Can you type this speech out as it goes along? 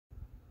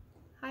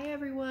Hi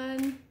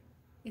everyone,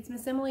 it's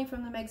Miss Emily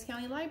from the Meigs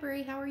County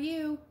Library. How are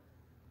you?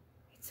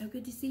 It's so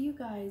good to see you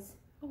guys.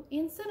 Oh,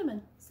 and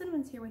Cinnamon.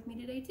 Cinnamon's here with me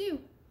today too.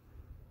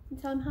 And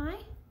tell him hi.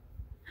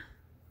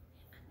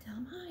 Tell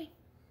him hi.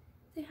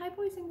 Say hi,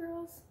 boys and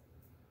girls.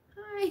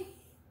 Hi.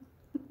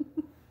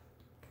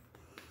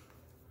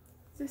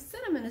 So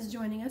Cinnamon is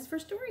joining us for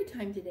story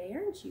time today,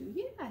 aren't you?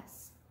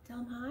 Yes. Tell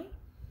him hi.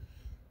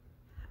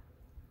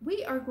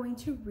 We are going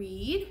to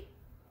read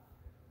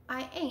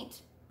I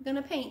Ain't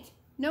Gonna Paint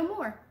No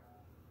More.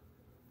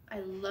 I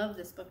love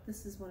this book.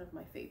 This is one of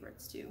my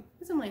favorites too.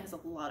 Miss Emily has a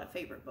lot of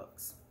favorite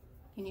books.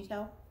 Can you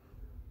tell?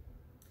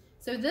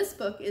 So this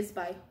book is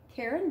by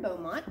Karen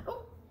Beaumont.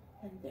 Oh,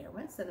 and there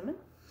went Cinnamon.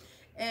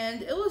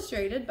 And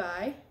illustrated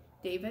by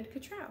David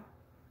Catrow.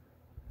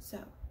 So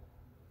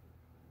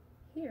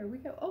here we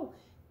go. Oh,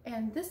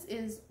 and this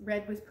is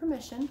read with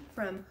permission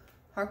from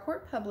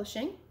Harcourt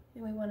Publishing.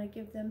 And we want to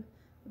give them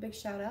a big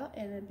shout out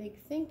and a big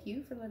thank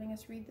you for letting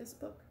us read this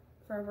book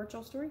for our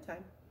virtual story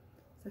time.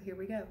 So here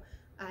we go.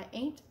 I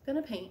ain't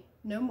gonna paint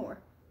no more.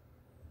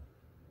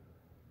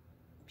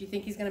 Do you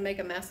think he's gonna make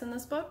a mess in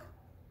this book?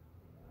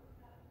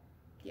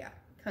 Yeah,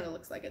 kind of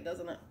looks like it,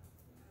 doesn't it?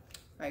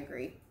 I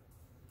agree.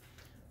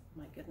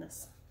 My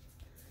goodness.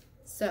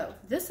 So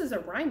this is a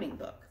rhyming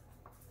book.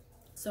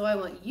 So I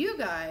want you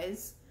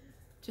guys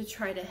to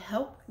try to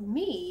help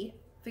me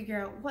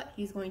figure out what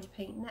he's going to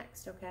paint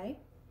next, okay?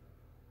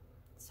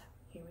 So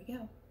here we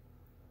go.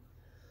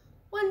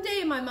 One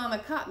day my mama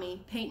caught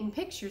me painting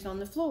pictures on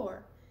the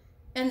floor,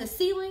 and the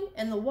ceiling,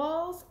 and the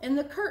walls, and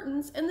the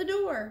curtains, and the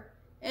door.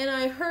 And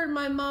I heard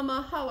my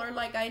mama holler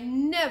like I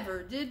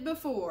never did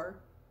before.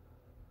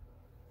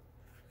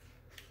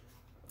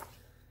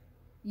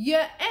 You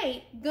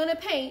ain't gonna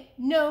paint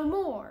no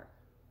more.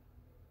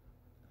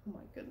 Oh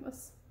my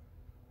goodness.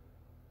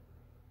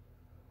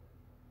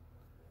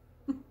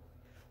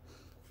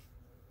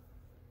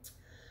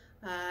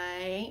 I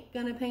ain't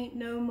gonna paint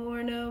no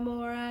more, no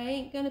more. I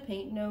ain't gonna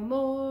paint no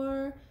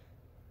more.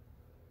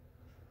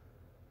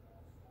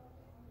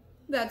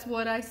 That's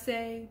what I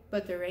say,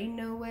 but there ain't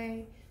no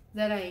way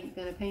that I ain't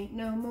gonna paint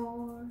no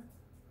more.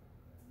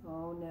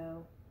 Oh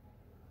no.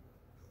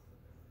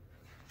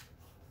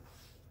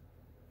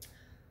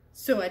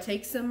 So I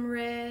take some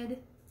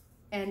red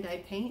and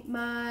I paint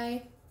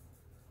my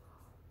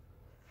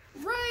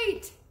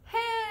right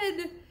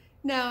head.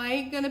 Now I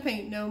ain't gonna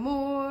paint no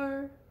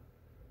more.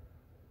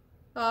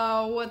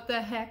 Oh, what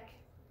the heck?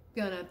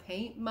 Gonna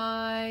paint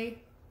my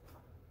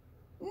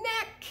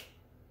neck.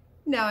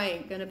 Now I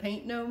ain't gonna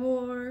paint no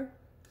more.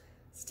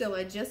 Still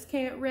I just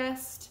can't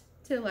rest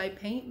till I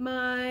paint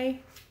my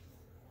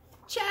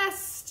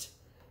chest.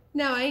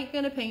 Now I ain't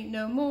gonna paint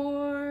no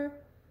more,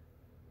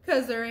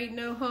 'cause there ain't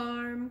no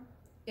harm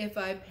if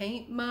I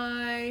paint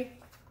my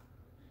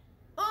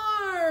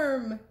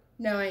arm.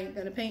 Now I ain't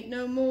gonna paint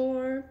no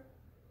more.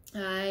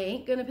 I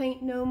ain't gonna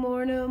paint no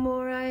more, no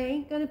more. I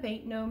ain't gonna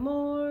paint no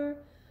more.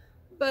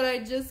 But I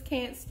just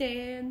can't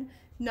stand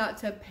not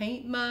to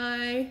paint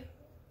my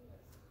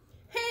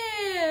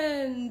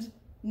hand.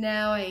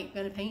 Now I ain't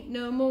gonna paint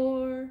no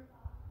more.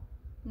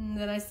 And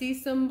then I see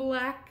some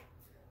black,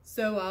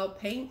 so I'll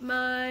paint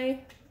my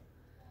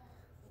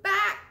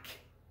back.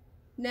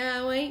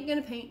 Now I ain't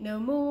gonna paint no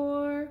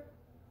more.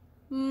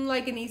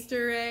 Like an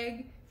Easter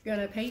egg,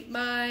 gonna paint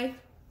my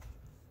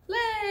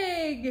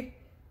leg.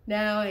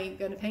 Now I ain't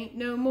gonna paint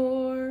no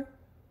more.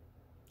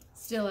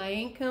 Still I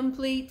ain't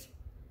complete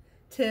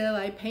till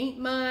I paint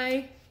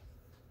my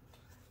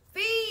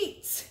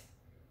feet.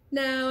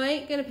 Now I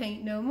ain't gonna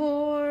paint no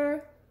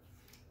more.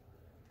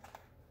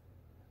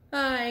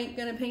 I ain't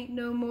gonna paint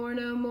no more,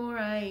 no more.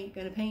 I ain't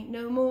gonna paint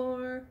no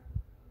more.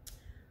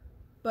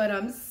 But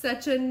I'm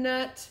such a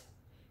nut.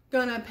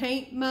 Gonna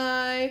paint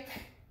my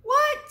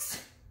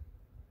what?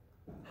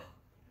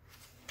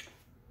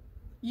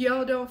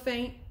 Y'all don't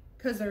faint,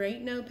 'cause there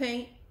ain't no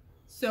paint.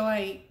 So I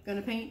ain't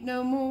gonna paint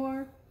no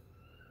more.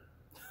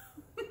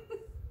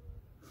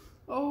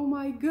 Oh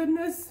my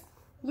goodness.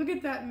 Look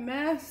at that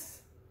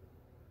mess.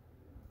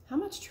 How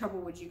much trouble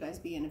would you guys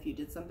be in if you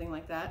did something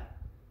like that?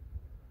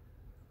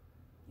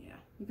 Yeah,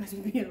 you guys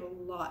would be in a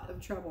lot of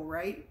trouble,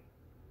 right?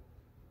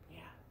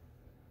 Yeah.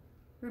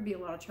 There would be a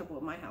lot of trouble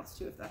at my house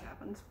too if that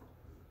happened.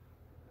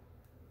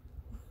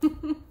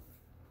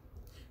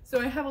 So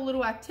I have a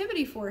little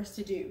activity for us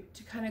to do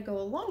to kind of go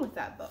along with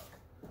that book.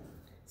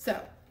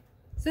 So,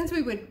 since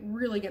we would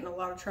really get in a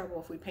lot of trouble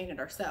if we painted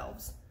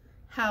ourselves,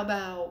 how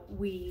about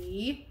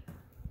we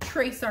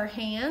trace our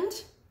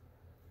hand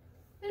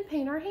and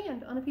paint our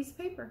hand on a piece of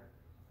paper?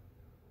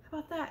 How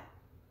about that?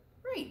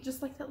 Right,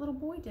 just like that little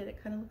boy did.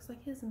 It kind of looks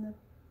like his in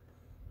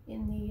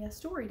the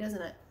story,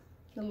 doesn't it?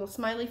 A little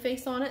smiley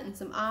face on it and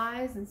some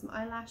eyes and some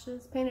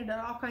eyelashes. Painted it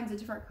all kinds of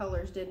different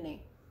colors, didn't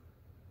he?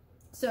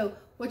 So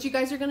what you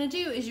guys are going to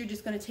do is you're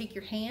just going to take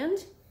your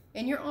hand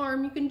and your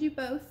arm, you can do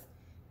both,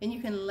 and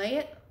you can lay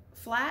it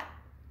flat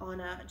on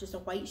just a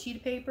white sheet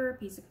of paper, a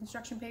piece of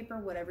construction paper,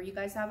 whatever you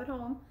guys have at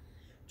home.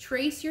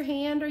 Trace your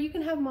hand, or you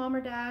can have mom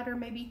or dad or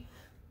maybe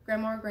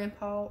grandma or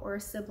grandpa or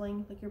a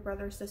sibling like your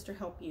brother or sister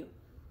help you.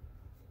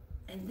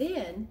 And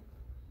then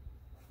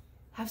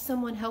have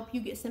someone help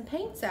you get some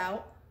paints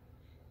out,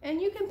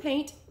 and you can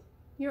paint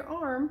your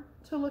arm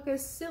to look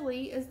as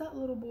silly as that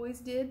little boy's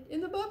did in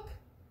the book.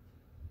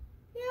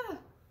 Yeah.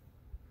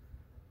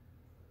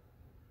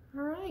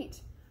 All right.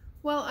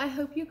 Well, I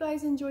hope you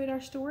guys enjoyed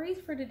our stories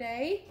for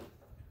today.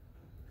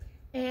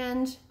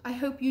 And I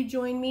hope you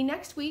join me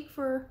next week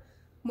for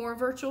more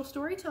virtual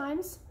story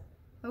times.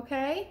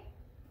 Okay?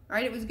 All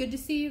right, it was good to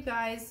see you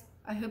guys.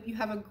 I hope you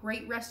have a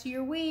great rest of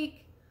your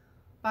week.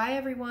 Bye,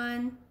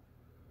 everyone.